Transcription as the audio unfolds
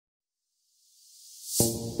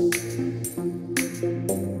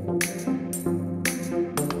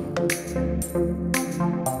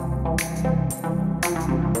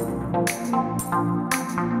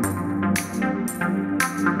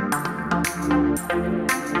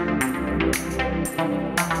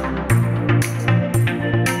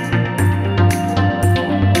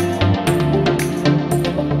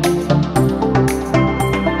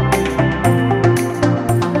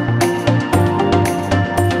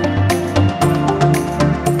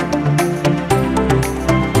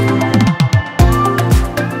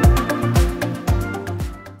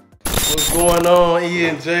What's going on,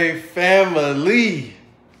 E&J family?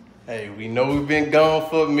 Hey, we know we've been gone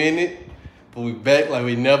for a minute, but we back like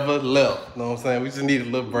we never left. Know what I'm saying? We just need a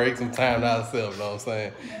little break, some time to ourselves. Know what I'm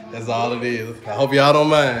saying? That's all it is. I hope y'all don't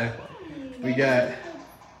mind. We got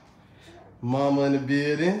Mama in the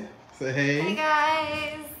building. Say hey. Hey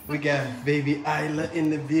guys. We got baby Isla in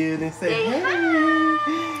the building. Say hey.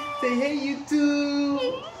 Say hey, you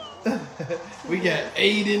too. We got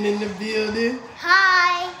Aiden in the building.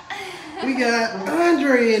 Hi. We got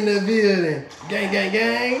Andre in the building. Gang, gang,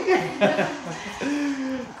 gang.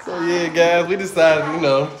 So yeah, guys, we decided, you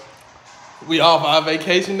know, we off our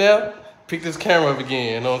vacation now. Pick this camera up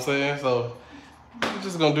again, you know what I'm saying? So we're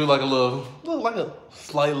just gonna do like a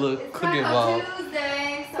slight little cooking vlog.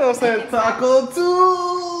 Tuesday. You know what I'm saying? Taco Tuesday.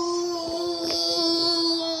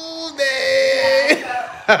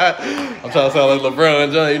 I'm trying to sound like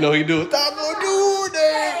LeBron James, you know he do it. Taco Tuesday.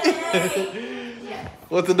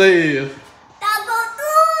 What today is? Taco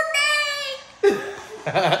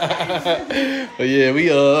Tuesday. But yeah, we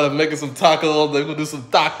making some tacos. We're gonna do some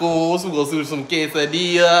tacos. We're gonna do some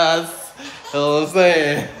quesadillas. You know what I'm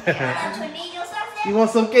saying? You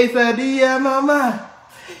want some quesadilla, mama?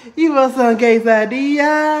 You want some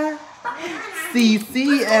quesadilla?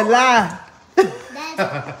 CC and la.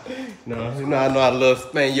 No, you know I know how to love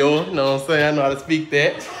Spaniel. You know what I'm saying? I know how to speak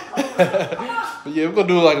that. But yeah, we're gonna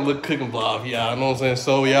do like a little cooking vlog, y'all. You know what I'm saying?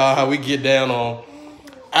 Show y'all how we get down on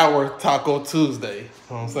our Taco Tuesday. You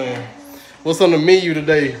know what I'm saying? What's on the menu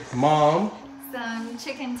today, Mom? Some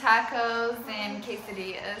chicken tacos and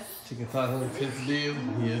quesadillas. Chicken tacos and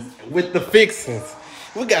quesadillas, yes. With the fixings.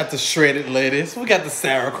 We got the shredded lettuce. We got the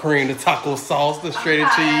sour cream, the taco sauce, the shredded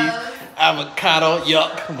cheese, avocado,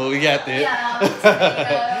 yuck, but we got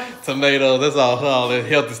that. Tomatoes, that's all that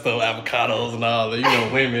healthy stuff, avocados and all that. You know,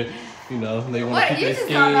 women, you know, they want to keep their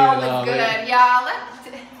skin and all that. Y'all.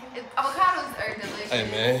 Avocados are delicious. Hey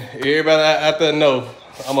man, everybody out there know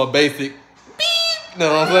I'm a basic beep. You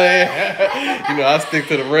know what I'm saying? You know, I stick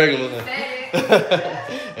to the regular.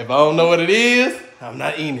 If I don't know what it is, I'm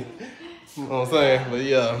not eating it. You know what I'm saying? But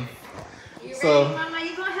yeah. You So, ready, Mama?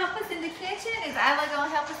 You gonna help us in the kitchen? Is Isla gonna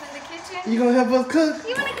help us in the kitchen? you gonna help us cook?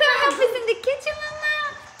 You wanna come help us in the kitchen,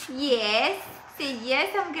 Mama? Yes. Say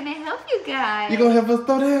yes, I'm gonna help you guys. You gonna help us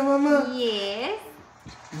throw down, mama? Yes.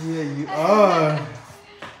 Yeah, you are.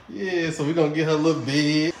 Yeah, so we're gonna get her a little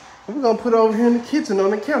bed. We're gonna put her over here in the kitchen on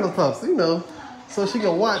the countertops, you know, so she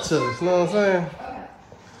can watch us, you know what I'm saying?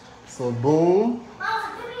 So boom.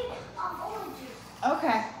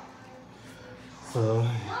 Okay. So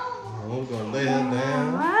we're gonna lay her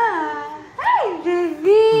down. Wow. Hi,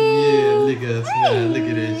 baby. Yeah, look at us now. Look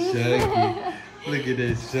at that chunky. Look at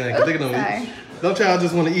that chunky. Look at them. Don't y'all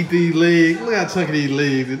just want to eat these legs? Look how chunky these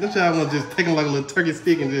legs is. Don't y'all want to just take them like a little turkey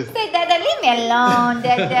stick and just... Say, Dada, leave me alone,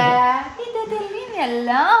 Dada. Hey, Dada, leave me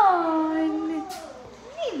alone.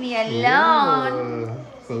 Leave me alone. Yeah.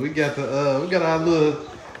 So we got our little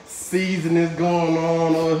seasonings going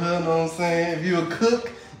on over here, you know what I'm saying? If you a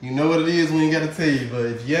cook, you know what it is, we ain't got to tell you. But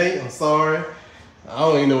if you ain't, I'm sorry. I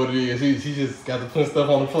don't even know what it is. She just got to put stuff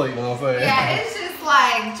on the plate, you know what I'm saying? Yeah,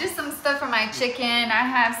 it's just some stuff for my chicken. I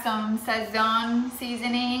have some Sazon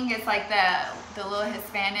seasoning. It's like the little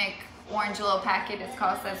Hispanic orange little packet. It's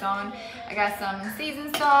called Sazon. I got some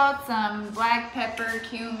seasoned salt, some black pepper,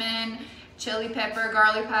 cumin, chili pepper,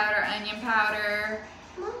 garlic powder, onion powder,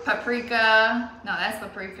 paprika. No, that's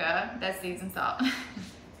paprika. That's seasoned salt.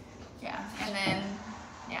 Yeah, and then,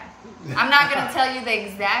 yeah. I'm not going to tell you the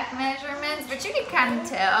exact measurements, but you can kind of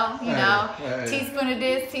tell, you know, teaspoon of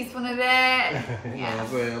this, teaspoon of that. You know what I'm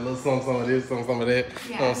saying? A little some of this, some of that.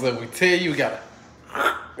 Yeah. You know what I'm saying? We tell you, we got to,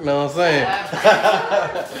 you know what I'm saying?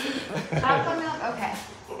 Alpha milk? Okay.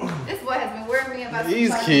 This boy has been worrying me about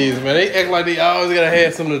These kids, man, they act like they always got to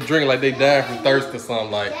have something to drink, like they dying from thirst or something.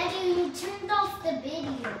 Like, Daddy, you turned off the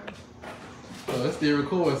video. oh, it's still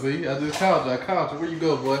recording, see? I just called you. Where you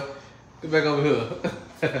go, boy? Get back over here.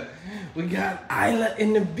 We got Isla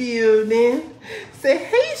in the building. Say,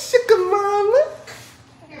 hey, sugar mama.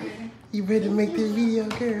 You ready to make this video,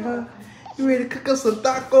 girl, huh? You ready to cook up some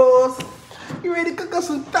tacos? You ready to cook us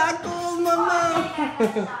some tacos,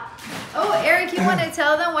 mama? Oh, Eric, you want to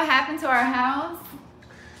tell them what happened to our house?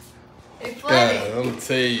 It flooded. God, I'm gonna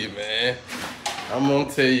tell you, man. I'm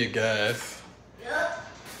gonna tell you guys.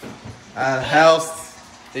 Our house,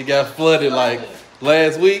 it got flooded like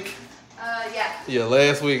last week. Yeah. Yeah,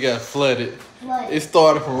 last week it got flooded. It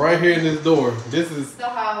started from right here in this door. This is The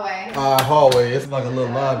hallway. our hallway. It's like a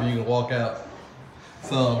little lobby you can walk out.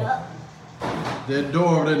 So that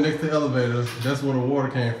door over there next to the elevator, that's where the water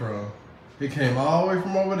came from. It came all the way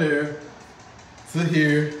from over there to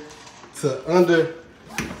here to under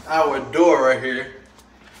our door right here.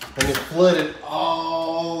 And it flooded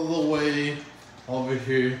all the way over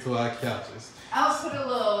here to our couches. I'll put a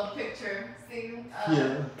little picture, see,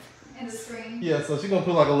 Yeah. in the screen. Yeah, so she's gonna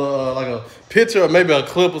put like a little, like a picture or maybe a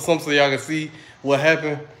clip or something so y'all can see what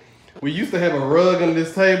happened. We used to have a rug on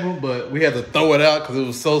this table, but we had to throw it out because it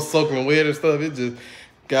was so soaking wet and stuff. It just,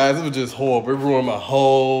 guys, it was just horrible. It ruined my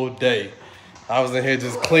whole day. I was in here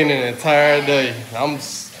just cleaning the entire day.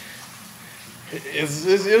 It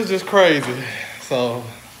was just crazy. So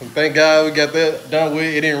thank God we got that done with.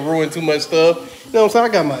 It didn't ruin too much stuff. You know what I'm saying? I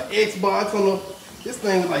got my Xbox on this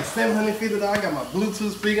thing was like $750. I got my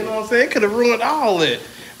Bluetooth speaker, you know what I'm saying? It could have ruined all that.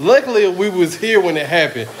 Luckily, we was here when it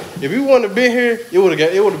happened. If we wouldn't have been here, it would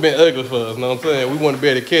have been ugly for us, you know what I'm saying? We wouldn't be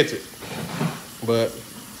able to catch it. But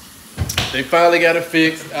they finally got it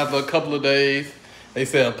fixed after a couple of days. They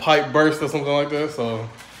said a pipe burst or something like that, so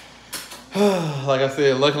like I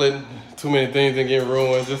said, luckily too many things didn't get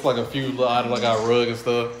ruined, just like a few little items like our rug and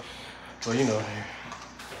stuff. But you know,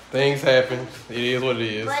 things happen. It is what it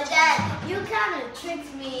is. But Dad, you kind of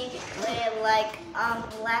tricked me with like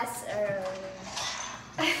last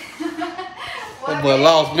That boy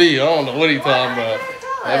lost me. I don't know what he talking about.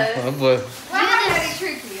 That boy. Why did he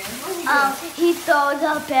trick you? he throws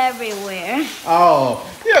up everywhere. Oh,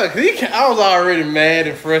 yeah, cause I was already mad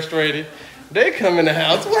and frustrated. They come in the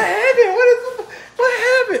house. What happened? What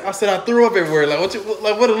happened? I said I threw up everywhere. Like what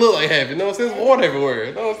it look like happened? You know what I'm saying? There's water everywhere.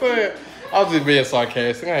 You know what I'm saying? I was just being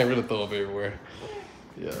sarcastic. I ain't really throw up everywhere.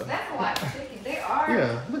 Yeah. That's a lot of chicken. They are.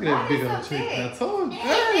 Yeah, look at that big old chicken. I told you.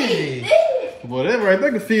 Hey. Boy, that right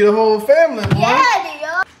there can feed a whole family, boy. Yeah, they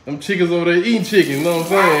are. Them chickens over there eating chicken, you know what I'm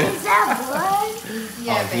saying? What is that, boy?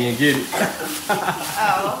 Yeah, Oh, he didn't get it.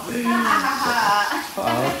 Oh,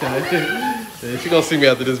 okay. Yeah, she gonna see me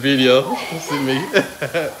after this video. See me.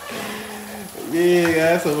 Yeah,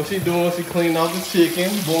 guys, so what she doing, she cleaning off the chicken.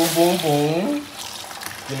 Boom, boom, boom.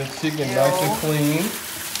 Getting the chicken nice and clean.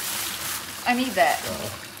 I need that.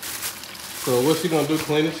 So what she gonna do,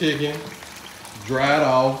 clean the chicken, dry it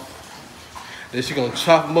off. Then she gonna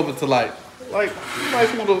chop them up into like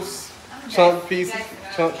nice little chunk pieces,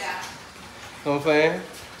 chunks. You know what I'm saying?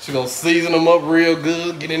 She gonna season them up real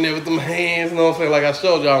good, get in there with them hands, you know what I'm saying? Like I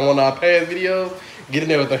showed y'all in one of our past videos, get in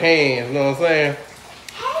there with the hands, you know what I'm saying?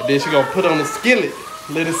 And then she gonna put on the skillet,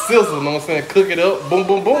 let it sizzle, you know what I'm saying? Cook it up, boom,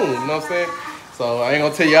 boom, boom, you know what I'm saying? So I ain't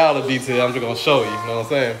gonna tell you all the details, I'm just gonna show you, you know what I'm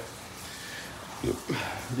saying?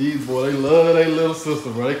 These boys, they love their little sister,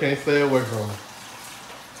 bro. They can't stay away from her.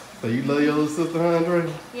 So you love your little sister, huh,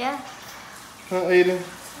 Andre? Yeah. Huh, Aiden?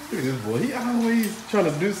 Look at this boy. He always trying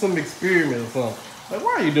to do some experiment or something. Like,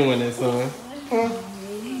 why are you doing that, son? Huh?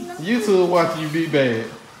 YouTube watching you be bad.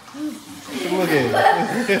 Look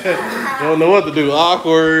at it. Don't know what to do.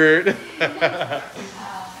 Awkward.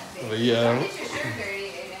 But yeah.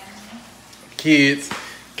 Kids.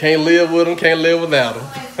 Can't live with them, can't live without them.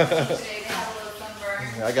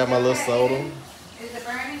 I got my little soda. Is it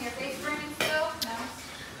burning? Your face burning still? No?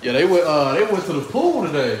 Yeah, they went to the pool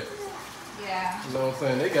today. Yeah. You know what I'm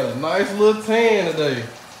saying? They got a nice little tan today.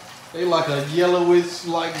 They like a yellowish,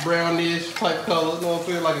 like brownish type color, you know what I'm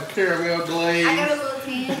saying? Like a caramel glaze. I got a little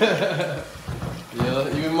tan.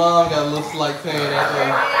 Yeah, even mom got a little slight tan out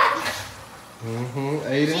there.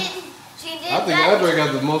 Aiden. She did I think that. Andre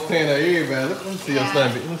got the most tan out of everybody. Let me see your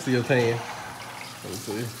stomach. Let me see your tan. Let me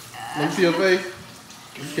see. Let me see your face.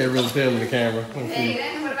 You can't really tell in the camera. Let me see.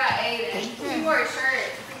 Aiden? What about Aiden? He wore a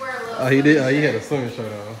shirt. He wore a little. Oh, he did? Oh, he had a swimming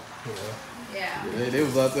shirt on. Yeah. Yeah, they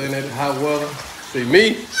was out there in that hot weather. See,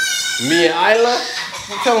 me and Isla.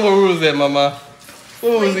 Tell them where we was at, mama.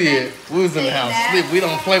 Where was he at? We was in the house sleep. We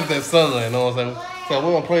don't play with that sun, you know what I'm saying? So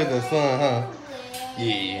we don't play with that sun, huh? Yeah,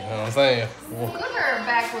 you know what I'm saying? Put her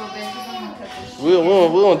back a little bit. She's gonna cut this. We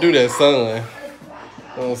don't do that sun. You know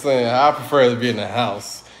what I'm saying? I prefer to be in the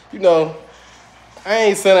house. You know, I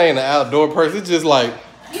ain't saying I ain't an outdoor person. It's just like,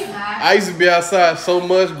 I used to be outside so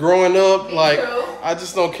much growing up. Like, I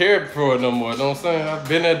just don't care for it no more. You know what I'm saying? I've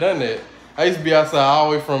been there, done that. I used to be outside all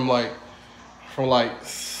the way from like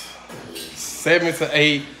 7 to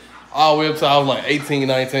 8 all the way up to I was like 18,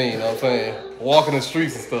 19, you know what I'm saying? Walking the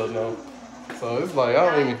streets and stuff, no. So it's like, I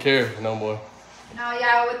don't even care no more. No,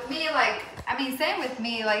 yeah, with me, like, I mean, same with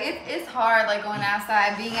me. Like, it's hard, like, going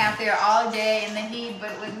outside, being out there all day in the heat.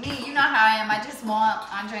 But with me, you know how I am. I just want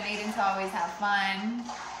Andre and Aiden to always have fun.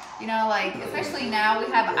 You know, like, especially now we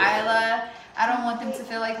have Isla. I don't want them to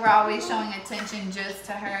feel like we're always showing attention just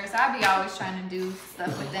to her. So I'll be always trying to do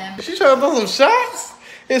stuff with them. Is she trying to throw some shots?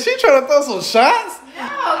 Is she trying to throw some shots? No,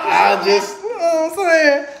 I just, you know what I'm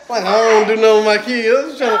saying? Like, I don't do nothing with my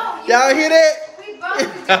kids. Y'all hear that? We both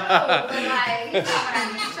do, but like, you know what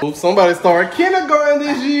I mean? Somebody started kindergarten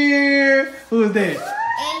this year. Who is that?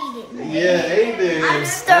 Aiden. Yeah, Aiden. I'm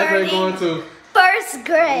starting going to first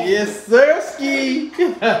grade. Yes, sir, ski.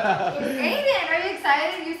 Aiden, are you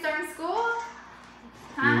excited? You starting school?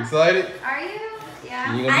 You excited? Are you?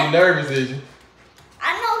 Yeah. You gonna be nervous, is you? I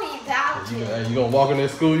know he's about to. You gonna walk in that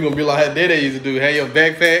school, you gonna be like how Daddy used to do. Have your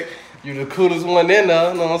backpack, you the coolest one in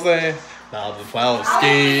there, you know what I'm saying? I was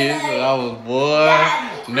scared, I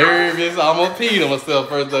was nervous, I almost peed on myself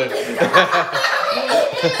first day.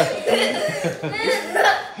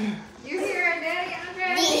 You hear Daddy, Andre?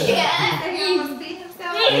 Yeah. He almost peed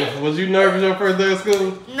himself? Was you nervous your first day of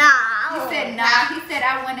school? Nah. He said nah. He said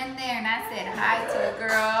I went in there and I said hi to a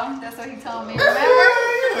girl. That's what he told me. Remember?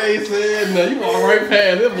 He said no. You walk right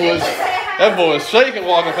past that boy is shaking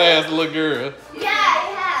walking past the little girl. Yeah, I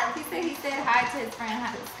have. He said hi to his friend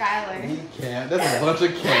Skylar. He cat. That's a bunch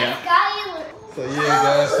of cat. Skylar. So yeah,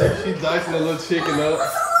 guys, she dicing a little chicken up.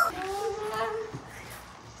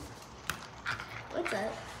 What's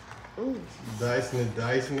up? Ooh. Dicing it,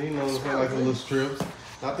 you know what I'm saying, like the little strips.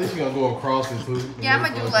 I think she's gonna go across it too. Yeah, I'm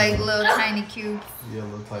gonna do like little tiny cubes. Yeah,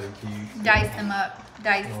 little tiny cubes. Dice them up.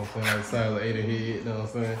 Dice. You know what I'm saying, like size of 8 head, you know what I'm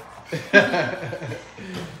saying?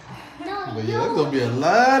 But yeah, there's gonna be a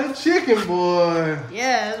lot of chicken, boy.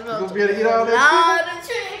 Yeah, it's You gonna be able to eat all that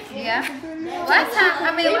chicken? Yeah. Last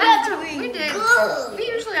time we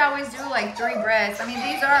usually always do like 3 breads. I mean,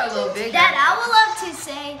 these are a little bigger. Dad, I would love to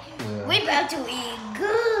say we about to eat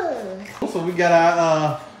good. So we got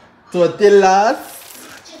our tortillas.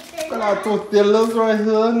 Got our tortillas right here,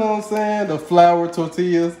 you know what I'm saying? The flour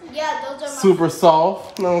tortillas. Yeah, those are Super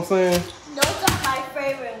soft, you know what I'm saying? Those are my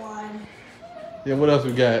favorite ones. Yeah, what else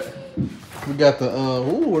we got? We got the,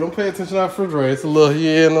 don't pay attention to our refrigerator. It's a little,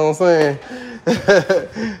 you know what I'm saying?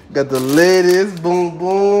 Got the lettuce, boom,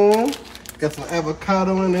 boom. Got some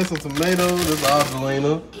avocado in there, some tomatoes. This is all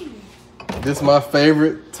JELENA. This is my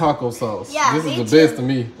favorite taco sauce. Yeah, this me is the too. best to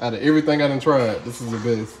me. Out of everything I done tried, this is the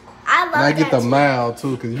best. I love And I get that the mild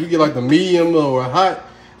too, because if you get like the medium or hot,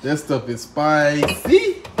 that stuff is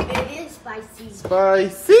spicy. It is spicy.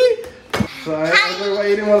 Spicy. So I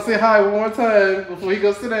didn't want to say hi one more time before he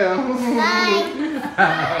goes sit down.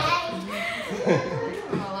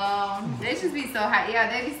 Alone. They should be so happy. Yeah,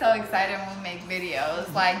 they be so excited when we make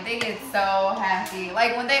videos. Like they get so happy.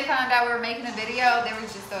 Like when they found out we were making a video, they were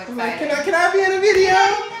just so excited. Like, can I be in a video?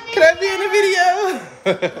 Can I be in a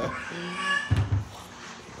video?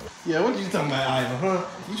 Yeah, what you talking about, Ivan, huh?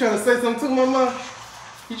 You trying to say something too, mama?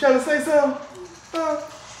 You trying to say something? Huh?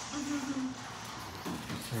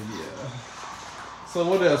 Yeah. So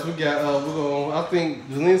what else? We got, I think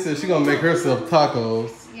JELENA said she's gonna make herself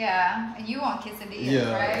tacos. Yeah, and you want quesadillas,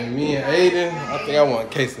 Yeah, right? and me and Aiden, I think I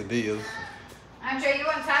want quesadillas. Andre, you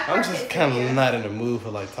want tacos? I'm just kind of not in the mood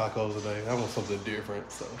for like tacos today. I want something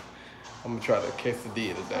different, so I'm gonna try the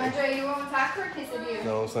quesadilla today. Andre, you want taco or quesadilla? You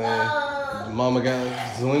know what I'm saying?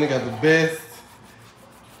 JELENA got the best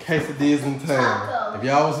quesadillas in town. If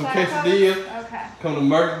y'all want some quesadillas, Okay. come to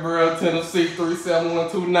Murfreesboro, Tennessee,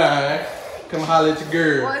 37129. Come holler at your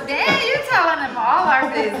girl. Well, damn, you're telling them all our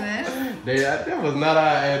business. That was not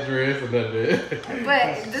our address or none of that.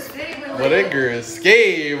 But the city we live Boy, that girl is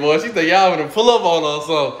scared, boy. She think y'all gonna pull up on her or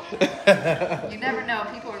something. You never know.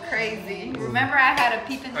 People are crazy. Remember I had a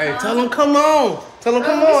peeping Tom? Hey, tell them come on. Tell them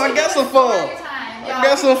come on. I got some fun. I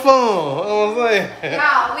got some fun. You know what I'm saying?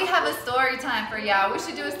 Y'all, we have a story time for y'all. We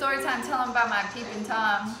should do a story time. Tell them about my peeping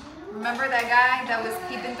Tom. Remember that guy that was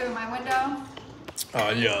peeping through my window? Oh,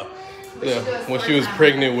 yeah. We should do a When story she was time.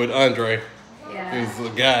 pregnant with Andre, Yeah. there was a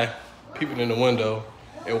guy peeping in the window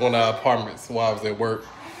at one of our apartments while I was at work.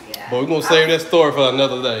 Yeah. But we're going to save that story for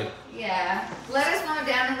another day. Yeah. Let us know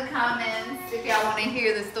down in the comments if y'all want to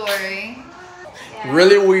hear the story. Yeah.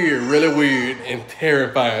 Really weird and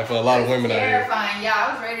terrifying for a lot of women out here. Terrifying. Yeah,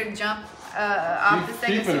 I was ready to jump off the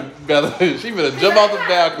She second finna jump off the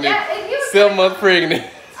balcony, Yeah, if you- 7 months pregnant.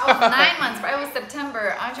 I was 9 months, but it was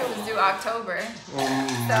September. Andre was due October.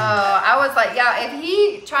 So I was like, yeah, if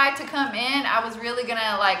he tried to come in, I was really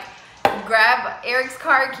gonna like grab Eric's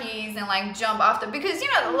car keys and like jump off because you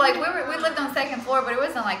know, like we lived on the second floor, but it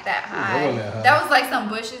wasn't like that high. That was like some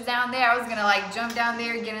bushes down there. I was gonna like jump down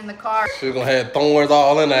there, get in the car. She was gonna have thorns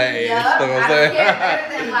all in her ass. Yep, You know what I'm I saying? don't care, better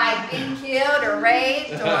than like being killed or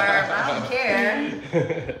raped or I don't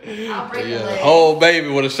care. I'll break your leg. Whole baby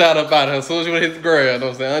would have shot up out of her as soon as she would hit the ground. You know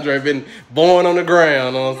what I'm saying? Andre been born on the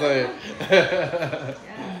ground. You know what I'm saying?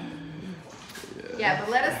 Yeah, but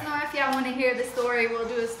let us know if y'all want to hear the story. We'll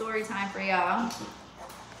do a story time for y'all.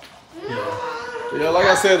 Yeah, like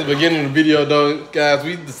I said at the beginning of the video though, guys,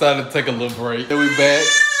 we decided to take a little break. Then we back,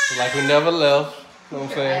 like we never left. You know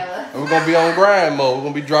what I'm saying? And we're gonna be on grind mode. We're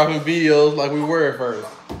gonna be dropping videos like we were at first.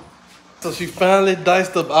 So she finally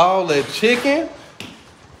diced up all that chicken.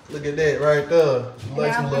 Look at that right there.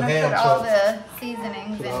 Like some little ham chunks. All the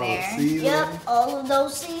seasonings in there. Yep, all of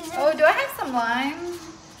those seasonings. Oh, do I have some lime?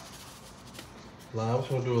 Lime, what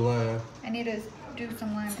you wanna do with lime? I need to do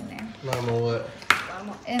some lime in there. Lime on what?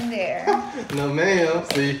 In there. No ma'am.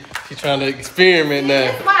 See, she's trying to experiment now.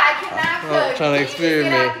 That's why I cannot cook. Trying to You just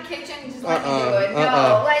get out the kitchen and just let me do it.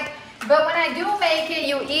 No, like, but when I do make it,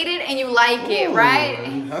 you eat it and you like it, right?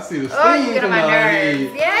 I see the steam Oh, you get on coming my out of her nerves.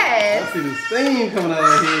 head. Yes. I see the steam coming out of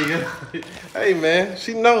her head. Hey man,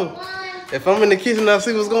 she know. If I'm in the kitchen and I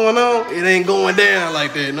see what's going on, it ain't going down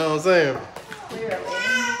like that, you know what I'm saying? Clearly.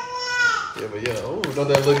 Yeah, but yeah, oh, don't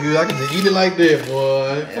that look good? I can just eat it like that,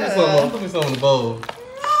 boy. Put me some in the bowl.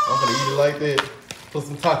 I'm gonna eat it like that. Put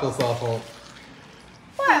some taco sauce on.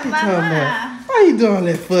 What, Mama? Why you doing all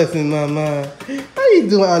that fussing, Mama? Why you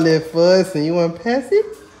doing all that fussing? You want to pass it?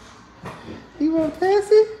 You want to pass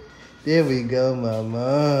it? There we go,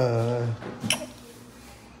 Mama.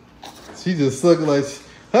 She just sucked like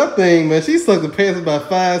her thing, man. She sucked the pass it about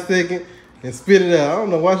 5 seconds and spit it out. I don't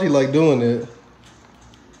know why she like doing that.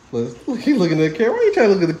 Look, she looking at the camera. Why you trying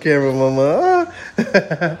to look at the camera, Mama?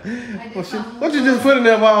 What you just put in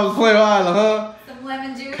there while I was playing Island, huh? Some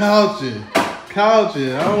lemon juice. Couch it.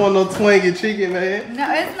 I don't want no twangy chicken, man. No,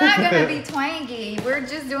 it's not gonna be twangy. We're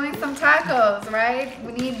just doing some tacos, right?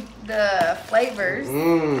 We need the flavors.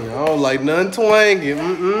 I don't like nothing twangy.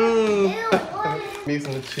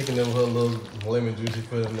 Mixing the chicken up with her little lemon juice she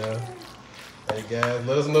put in there. Hey guys,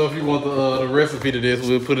 let us know if you want the recipe to this.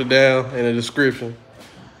 We'll put it down in the description.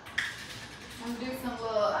 I'm gonna do some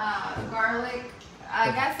little garlic.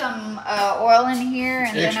 I got some oil in here,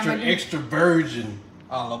 and then I'm gonna do extra virgin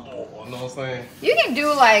olive oil. You know what I'm saying? You can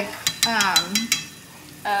do like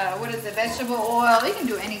what is it, vegetable oil? You can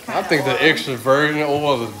do any kind of I think oil. the extra virgin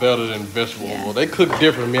oil is better than vegetable oil. They cook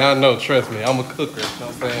different. I know, trust me. I'm a cooker. You know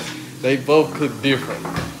what I'm saying? They both cook different.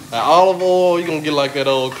 Now, olive oil, you're gonna get like that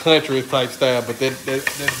old country type style, but that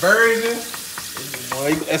virgin,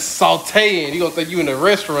 boy, that's sauteing. You're gonna think you in a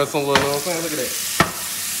restaurant somewhere. You know what I'm saying? Look at that.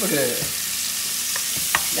 Look at that.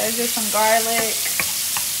 There's just some garlic.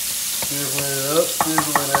 Sizzling it up,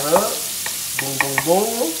 sizzling it up. Boom, boom,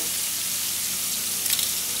 boom.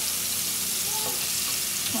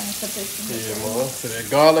 Want to put this in Yeah, man. So that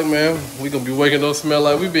garlic, man, we gonna be waking up smell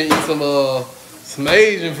like we been eating some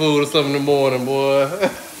Asian food or something in the morning, boy.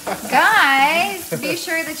 Guys, be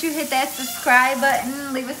sure that you hit that subscribe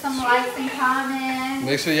button. Leave us some likes and comments.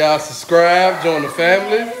 Make sure y'all subscribe, join the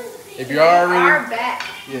family. If you're already back.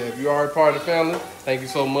 Yeah, if you're already part of the family, thank you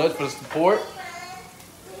so much for the support.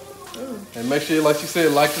 And make sure, like she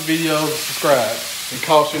said, like the video, subscribe. It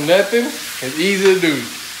costs you nothing. It's easy to do.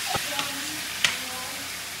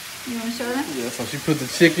 You want to show them? Yeah, so she put the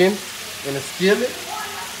chicken in a skillet.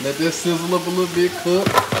 Let this sizzle up a little bit, cook.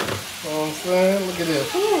 You know what I'm saying? Look at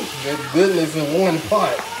this. Woo, that goodness in one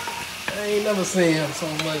pot. I ain't never seen so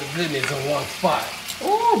much goodness in one spot.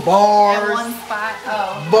 Oh, bars. At one spot.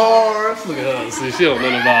 Oh. Bars. Look at her. See, she don't know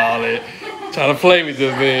about all that. Trying to play me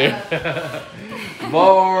just then.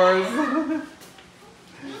 Bars.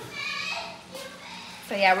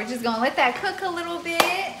 So yeah, we're just gonna let that cook a little bit,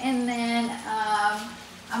 and then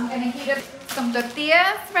I'm gonna heat up some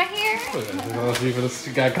tortillas right here.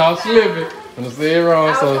 She got caught slipping. I'm gonna say it wrong.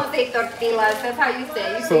 I was gonna say tortillas. That's how you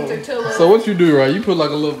say it. You say tortillas. So what you do, right? You put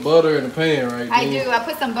like a little butter in the pan, right? I do. I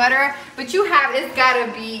put some butter, but it's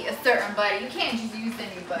gotta be a certain butter. You can't just use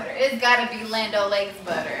any butter. It's gotta be Land O'Lakes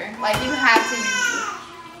butter. Like you have to use.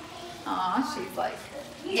 Oh, she's like,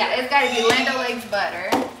 yeah, it's gotta be Land O'Lakes butter.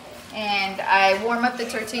 And I warm up the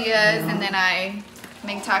tortillas, and then I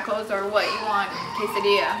make tacos or what you want,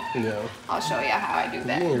 quesadilla. Yeah. I'll show you how I do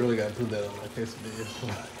that. You ain't really gotta put that on my quesadilla.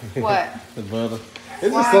 What? The butter.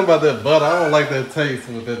 It's just something about that butter. I don't like that taste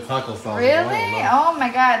with that taco sauce. Really? Oh my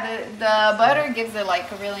god, the butter gives it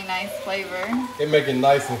like a really nice flavor. It make it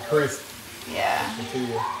nice and crisp. Yeah.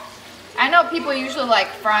 Tortilla. I know people usually like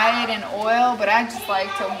fry it in oil, but I just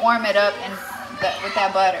like to warm it up with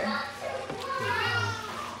that butter.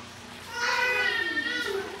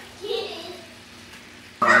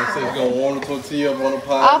 You say you're gonna warm the tortilla up on the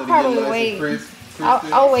pot. I'll probably wait.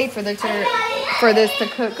 I'll wait for this to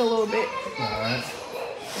cook a little bit. Alright.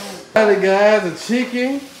 Alright guys, the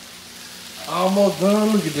chicken almost done.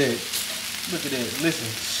 Look at that. Look at that. Listen.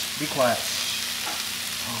 Be quiet.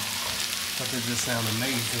 Oh, that just sound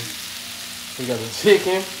amazing. We got the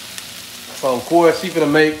chicken. So of course she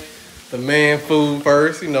finna make the man food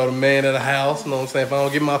first. You know, the man of the house. You know what I'm saying? If I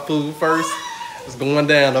don't get my food first, it's going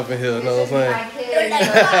down up in here. You know what I'm saying?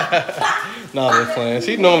 No, I'm just playing.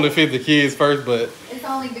 She normally feeds the kids first, but it's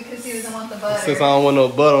only because she doesn't want the butter. since I don't want no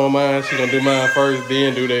butter on mine, she gonna do mine first,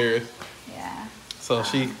 then do theirs. Yeah. So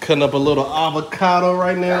she cutting up a little avocado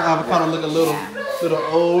right now. Avocado look a little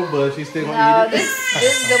old, but she still gonna eat it. This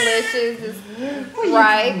is delicious. It's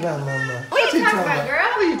right. What What you talking about, girl?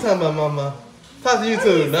 What you talking about, mama? Talk to you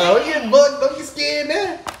too. No, don't get bucked. Don't get scared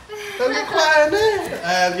now. Don't get quiet now.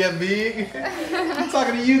 Eyes get big. I'm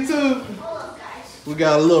talking to you too. We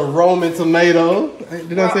got a little Roman tomato.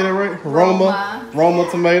 Did I say that right? Roma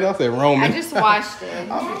tomato. I said Roman. I just washed it.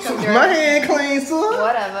 My hand clean, son.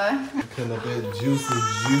 Whatever. Cutting up that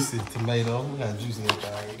juicy tomato. We got juicy in the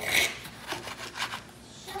thing.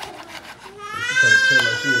 She trying to cut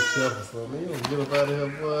like she a chef or something. You don't get up out of here,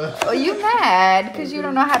 boy. Oh, you mad because you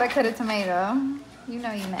don't know how to cut a tomato. You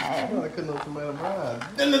know you mad. I'm not cutting no tomato brine.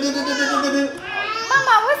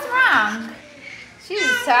 Mama, what's wrong? She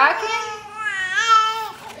was talking?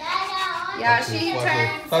 Yeah, she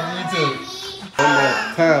turns. Talk to you too.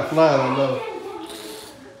 Time flies, I know.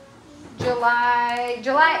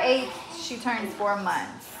 July 8th, she turns 4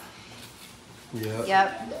 months. Yeah. Yep.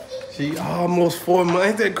 She almost 4 months.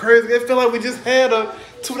 Ain't that crazy? It feel like we just had her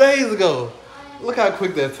 2 days ago. Look how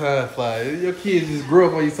quick that time flies. Your kids just grew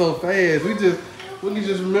up on you so fast. We can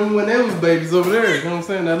just remember when they was babies over there. You know what I'm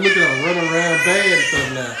saying? Now look at them running around bad and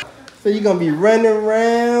stuff now. So you gonna be running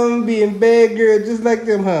around being bad girl just like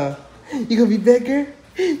them, huh? You gonna be bad girl?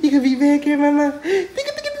 You gonna be bad girl, mama?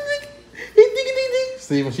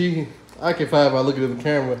 See, when I can find by looking at the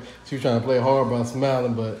camera, she was trying to play hard by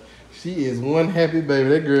smiling, but she is one happy baby.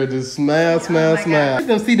 That girl just smile. Let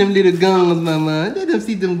them see them little guns, mama. Let them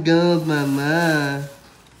see them guns, mama.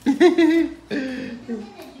 I'm gonna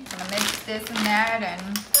mix this and that and...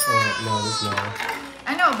 No, this not.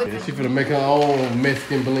 I know, but... Yeah, she finna make her own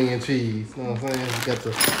Mexican blend cheese. You know what I'm saying? She got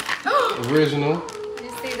the original.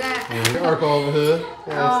 See that? And the arc over here.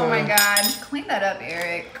 You know Oh my God. Clean that up,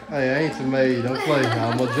 Eric. Hey, I ain't too made. Don't play.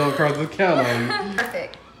 I'm gonna jump across the counter on you.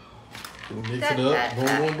 Perfect. Mix it up. Boom.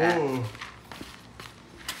 You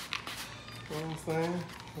know what I'm saying?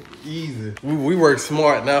 Easy. We work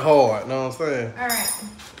smart, not hard. You know what I'm saying? All right.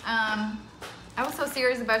 I was so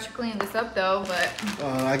serious about you cleaning this up though, but...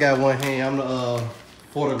 I got one hand. I'm the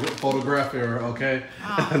photographer, okay?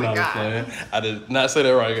 Oh my No, God. playing. I did not say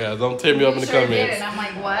that right, guys. Don't tear me up in the sure comments. Did, and I'm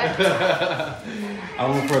like, what?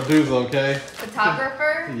 I'm a producer, okay?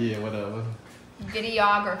 Photographer? Yeah, whatever.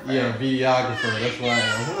 Videographer. Yeah, videographer. That's what I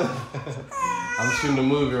am. I'm shooting a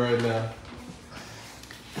movie right now.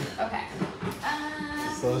 Okay.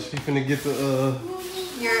 So she finna get the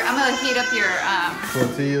I'm gonna heat up your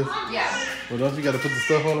tortillas. Yeah. Well, don't you gotta put the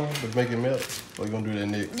stuff on them to make it melt? Or you gonna do that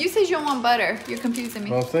next? You said you don't want butter. You're confusing me.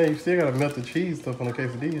 But I'm saying you still gotta melt the cheese stuff on the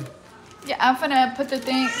quesadilla. Yeah, I'm gonna put the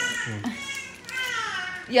thing.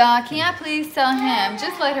 Y'all, can I please tell him?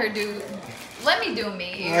 Just let her do. Let me do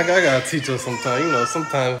me. I gotta teach her sometimes. You know,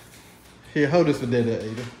 sometimes. Here, hold this for Dada,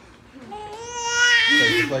 Ada.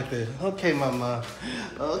 Just like that. Okay, mama.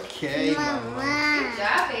 Okay, mama. Good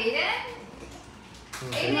job, Aiden.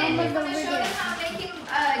 Aiden, you wanna show them how making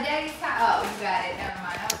daddy's pie? Oh, you got it. Never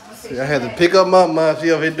mind. See, I had to pick up my mom. She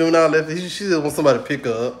over here doing all that. She just wants somebody to pick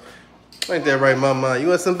her up. Ain't that right, mama? You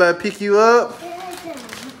want somebody to pick you up?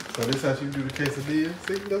 So this how she do the quesadilla?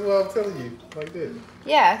 See, that's what I'm telling you. Like that.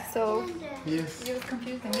 Yeah, so Yes. you're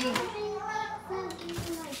confusing me.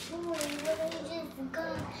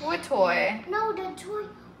 What toy? No, the toy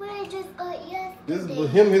what I just got yesterday. This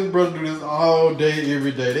him and his brother do this all day,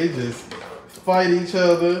 every day. They just fight each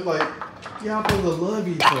other. Like, y'all supposed to love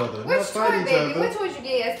each other. not Which fight toy, each baby? other. Which toy did you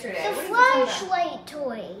get yesterday? The What are you talking about? flashlight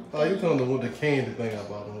toy. Oh, you talking about with the candy thing I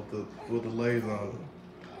bought with the laser on it.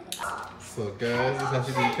 So guys, this is how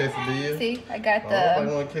she do the quesadilla. See, I got Oh,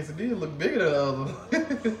 the. one quesadilla look bigger than the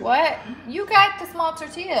other. What? You got the small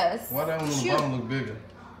tortillas. Why that one on the Shoot. bottom look bigger?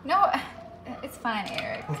 No, it's fine,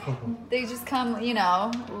 Eric. They just come, you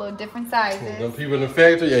know, a little different sizes. Them people in the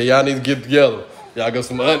factory, yeah, y'all need to get together. Y'all got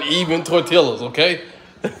some uneven tortillas, okay?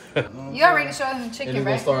 You already showed them the chicken, and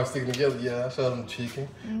right? it's gonna start sticking together. Yeah, I showed them the chicken.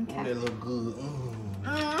 Okay. That look good.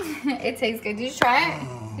 It tastes good. Did you try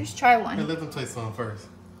it? Just try Hey, one. let them taste some first.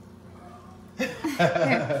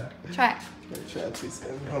 Here, try it. Try to taste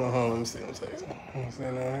it. Hold on, let me see them taste. Let me see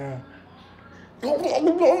down here.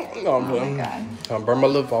 Oh Oh my god. I'm burn my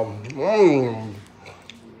lip off. Is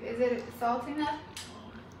it salty enough?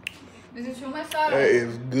 Is it too much salt? That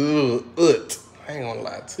is good. I ain't gonna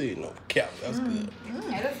lie to you, no cap. That's good.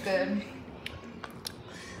 It is good.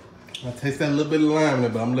 I taste that little bit of lime in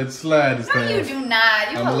it, but I'm gonna let it slide this time. No, you do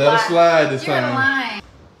not. You I'm put gonna let it slide this You're time. lying.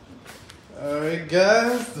 Alright,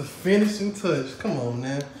 guys, the finishing touch. Come on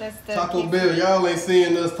now. That's the Taco pizza. Bell. Y'all ain't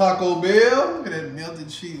seeing this Taco Bell. Look at that melted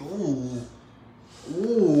cheese. Ooh.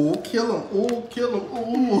 Ooh, kill him. Ooh, kill him.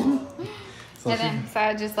 Ooh. So And then, so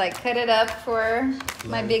I just like cut it up for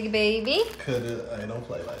my big baby. cut it. Hey, don't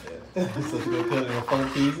play like that. So she gonna cut it in 4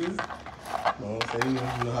 pieces. You know what I'm saying?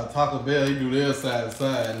 You know how Taco Bell, you do their side to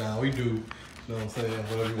side. Now we do, you know what I'm saying,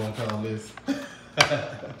 whatever you want to call this.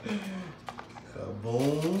 So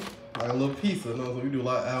boom. Like a little pizza. You know, so we do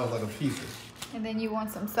like ours like a pizza. And then you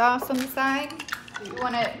want some sauce on the side. Do you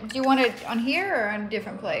want it on here or on a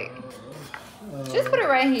different plate? Just put it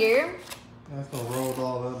right here. That's gonna roll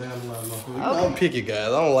all that down my food. Okay. I'm picky, guys.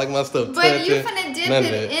 I don't like my stuff But touching. you finna dip none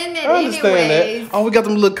of it that. in it I understand anyways. that. Oh, we got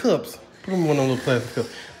them little cups. Put them in one of them little plastic cups.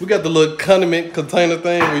 We got the little condiment container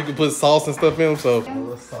thing where you can put sauce and stuff in them. So a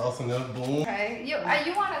little sauce in there, boom. Okay. You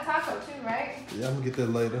want a taco too, right? Yeah, I'm gonna get that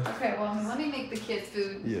later. Okay, well, let me make the kids'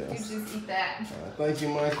 food. Yes. You just eat that. Thank you,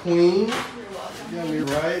 my queen. You're welcome. You got me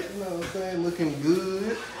right. You know what I'm saying? Looking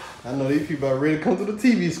good. I know these people are ready to come to the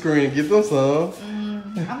TV screen and get them some.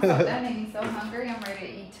 That made me so hungry. I'm ready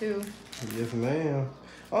to eat too. Yes, ma'am.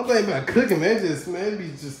 One thing about cooking, man,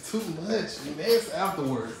 maybe just too much mess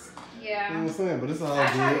afterwards. You know Yeah. what I'm saying? But it's all I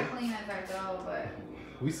try to good. clean as I go, but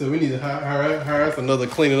We said we need to hire us another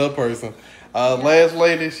cleaning up person. Last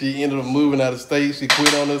lady, she ended up moving out of state. She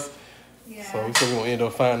quit on us. yeah. So we said we're going to end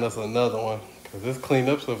up finding us another one. Because this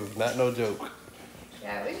cleanup stuff is not no joke.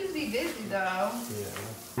 Yeah, we just be busy though.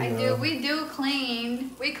 Yeah. We do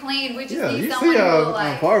clean. We clean. We just Yeah, need you someone see who our will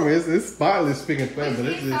like. apartment, it's spotless speaking We thing, but just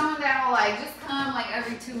it's need just, someone that will like just come like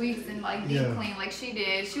every 2 weeks and like deep Yeah. clean like she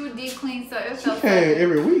did. She would deep clean so it she felt came so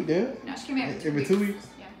every week, then. No, she came every 2 Every weeks. 2 weeks?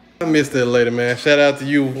 Yeah. I missed that lady, man. Shout out to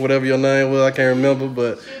you, whatever your name was. I can't remember,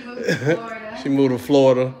 but She moved to Florida. she moved to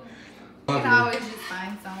Florida. You can always just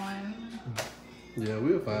find someone. Yeah,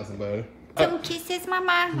 we'll find somebody. Some kisses,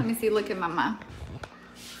 mama. Let me see. Look at mama.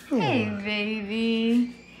 Hey,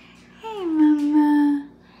 baby. Hey, mama.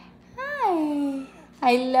 Hi.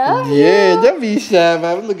 I love you. Yeah, don't be shy,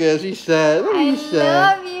 man. Look at her, she's shy. Don't I be shy.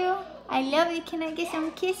 love you. I love you. Can I get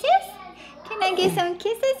some kisses? Can I get some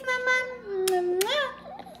kisses, mama?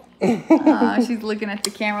 Oh, she's looking at the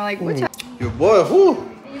camera like, which? Your boy, whoo.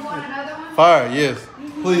 You want another one? Fire, yes.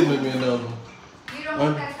 Please make me another one. You don't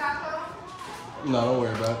want that taco? No, don't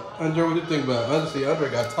worry about it. Andre, what do you think about it? Honestly, Andre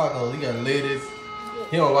got tacos, he got lettuce.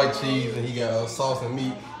 He don't like cheese, and he got sauce and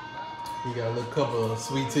meat. He got a little cup of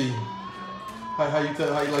sweet tea. How you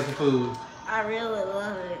like your food? I really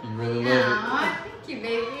love it. You really love Aw, thank you,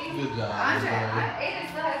 baby. Good job, Andre, Andre. Aiden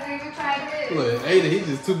still hasn't even tried it? this. Look, Ada, he's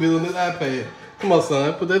just too busy on his iPad. Come on,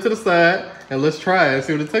 son, put that to the side, and let's try it and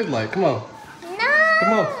see what it tastes like. Come on, No.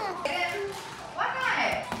 come on. Aiden, why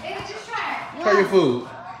not? Aiden, just try it. Try your food.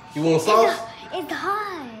 You want sauce? It's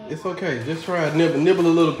hot. It's okay, just try it. Nibble a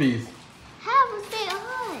little piece. How was it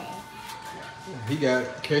hot? He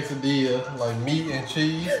got quesadilla, like meat and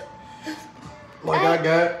cheese. Like I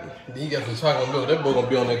got. Then he got some chocolate milk. That boy gonna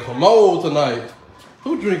be on that commode tonight.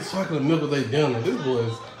 Who drinks chocolate milk with their dinner? This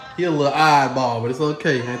boy's, he a little eyeball, but it's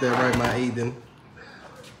okay. Ain't that right, my Aiden?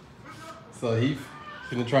 So he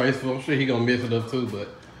finna try his food. I'm sure he gonna mess it up too, but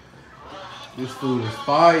this food is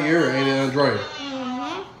fire, ain't it, Andre?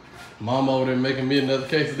 Mama over there making me another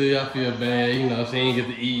quesadilla. I feel bad, you know, she ain't get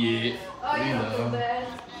to eat yet. Oh, you You don't feel know. bad.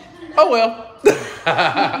 Oh well.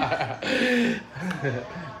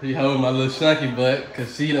 She holding my little shunky butt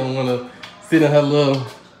because she don't want to sit in her little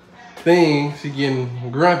thing. She getting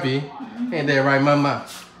grumpy. Ain't that right, mama?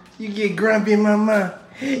 You get grumpy, mama.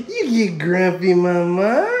 You get grumpy,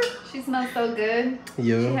 mama. She smells so good. She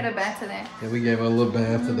Yeah. had a bath today. Yeah, we gave her a little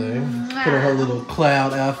bath today. Put on her little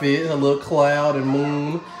cloud outfit, her little cloud and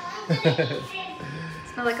moon.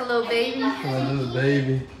 Smell like a little baby. Oh, little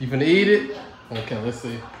baby. You finna eat it? Okay, let's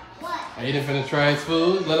see. Aiden finna try his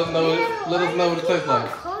food. Let us know what it tastes like.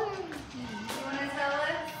 You want to tell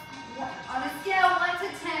us? On a scale of 1 to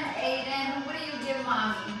 10, Aiden, what do you give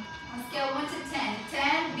mommy? On a scale of 1 to 10.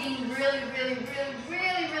 10 being really, really, really,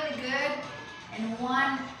 really, really good, and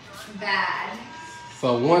 1 bad.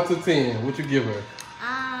 So 1 to 10, what you give her?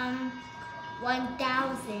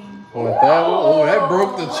 1,000. 1,000? Oh, that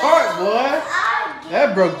broke the chart, boy.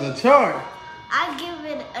 That broke the chart. I give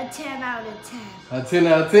it a 10 out of 10. A 10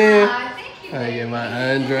 out of 10? Thank you, I get my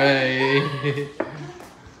baby. Andre.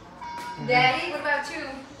 Daddy, what about you?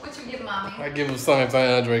 What you give mommy? I give him something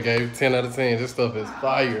Andre gave. 10 out of 10. This stuff is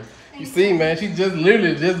fire. You see, man, she just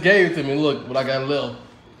literally just gave it to me. Look what I got left.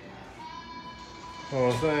 You know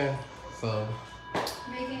what I'm saying? So.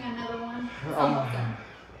 Making another one.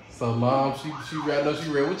 So mom, she ready. I know she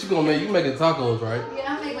ready. What you gonna make? You making tacos, right?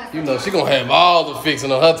 Yeah, I'm making. You know she gonna have all the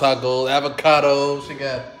fixing on her tacos. Avocado. She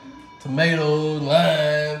got tomatoes,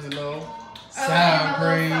 limes, you know, sour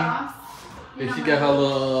cream. And she got her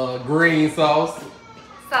little green sauce.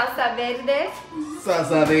 Salsa verde.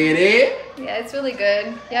 Salsa verde. Yeah, it's really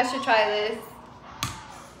good. Y'all should try this.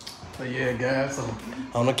 So yeah, guys. So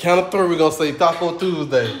on the count of 3, we're gonna say Taco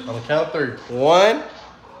Tuesday. On the count of 3. 1,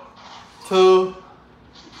 2,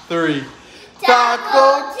 3.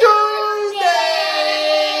 Taco Tuesday!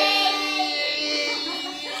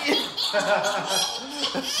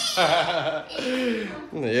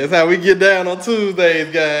 That's how we get down on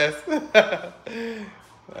Tuesdays, guys.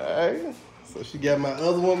 Alright. So she got my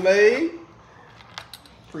other one made.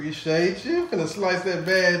 Appreciate you. Finna slice that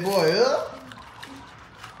bad boy up.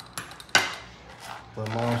 But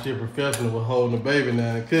mom, she a professional with holding the baby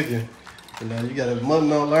now and cooking. You know, you gotta learn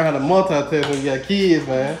how to multitask when you got kids,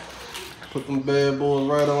 man. Put them bad boys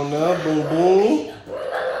right on there. Boom, boom.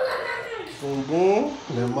 Boom, boom.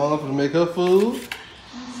 And then mom finna make her food.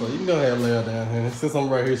 So you can go ahead and lay her down here. Since I'm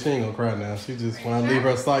right here, she ain't gonna cry now. She just, when I leave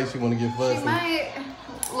her sight, she wanna get fussy. She might.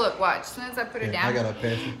 Look, watch. As soon as I put her down. I gotta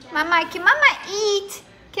pass it. Mama, can mama eat?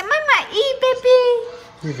 Can mama eat, baby?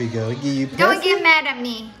 Here we go. Give you passy. Don't get mad at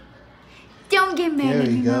me. Don't get mad at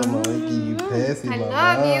me. There we go, mama. Give you passy, I mama.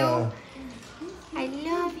 love you. I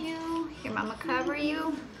love you. Here, mama, cover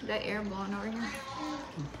you. The air blowing over here.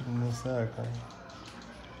 Put it inside, okay.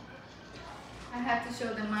 I have to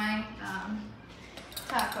show them my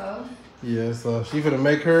taco. Yeah, so she finna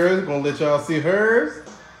make hers. Gonna let y'all see hers.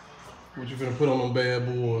 What you finna put on them bad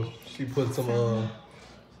boys? She put some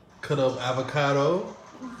cut up avocado.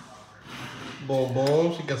 Boom,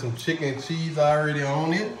 boom. She got some chicken and cheese already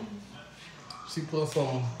on it. She put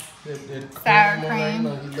some that Sour cream on there. You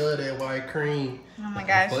know, you love that white cream. Oh my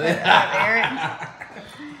gosh, shut up, Eric.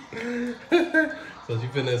 So she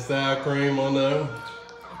put that sour cream on there.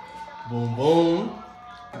 Boom, boom.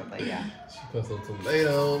 But yeah. She put some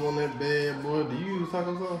tomatoes on that bad boy. Do you use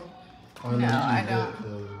taco sauce? Oh, No, I don't.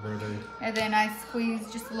 Birthday. And then I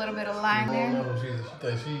squeeze just a little bit of lime I don't there. know. She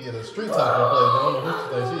thinks she at a street taco place. I don't know who she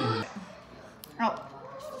thinks she is. Oh,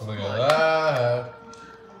 Look at that.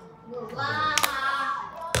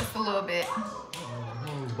 just a little bit.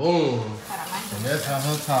 Boom. I don't mind. And that's how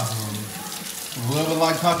her taco is. Whoever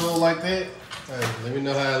like taco like that, hey, let me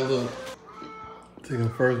know how it look. Take the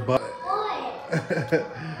first bite.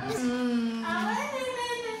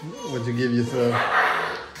 What'd you give yourself?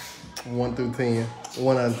 1 through 10.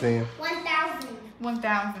 1 out of 10. 1,000.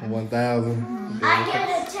 1,000. 1,000. I give it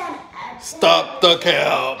a 10. Stop the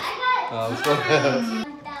cap.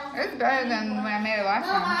 It's better than when I made it last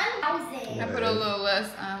time. I put a little less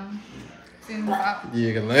seasoning salt.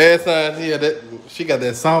 Yeah, cause last time she got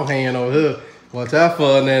that salt hand over here. Watch out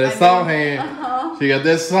for her now, that salt hand. She got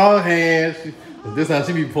that salt hand. This how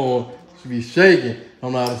she be pulling. She be shaking. I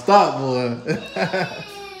don't know how to stop, boy.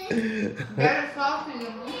 Better salty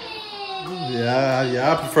than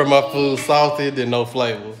Yeah, I prefer my food salty than no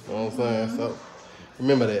flavor. You know what I'm saying? So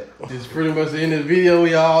remember that. It's pretty much the end of the video.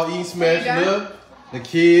 We all eat, smashing up. The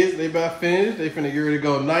kids, they about finished. They finna get ready to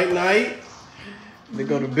go night-night. They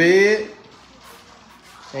go to bed.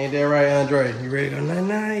 Ain't that right, Andre? You ready to go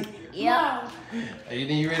night-night? Yeah. Hey,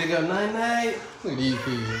 you ready to go night-night? Look at these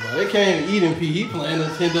kids, man. They can't even eat in pee. He playing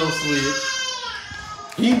Nintendo Switch.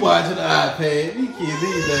 He watching the iPad. These kids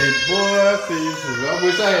these days, boy, I see you too. I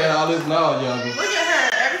wish I had all this knowledge, younger. Look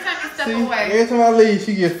at her. Every time you step See, away. every time I leave,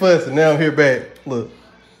 she get fussy. Now I'm here back. Look.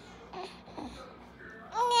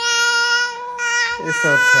 It's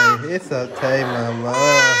okay. It's okay, mama.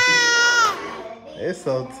 It's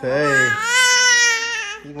okay.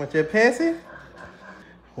 You want your passy?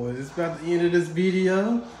 Well, this is about the end of this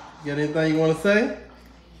video. You got anything you want to say?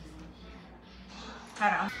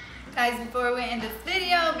 Hold on. Guys, before we end this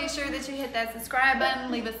video, be sure that you hit that subscribe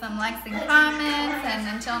button, leave us some likes and comments, and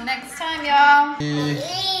until next time, y'all.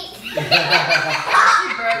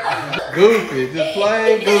 Goofy, just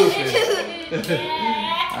plain goofy.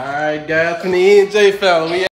 All right, guys, from the ENJ family.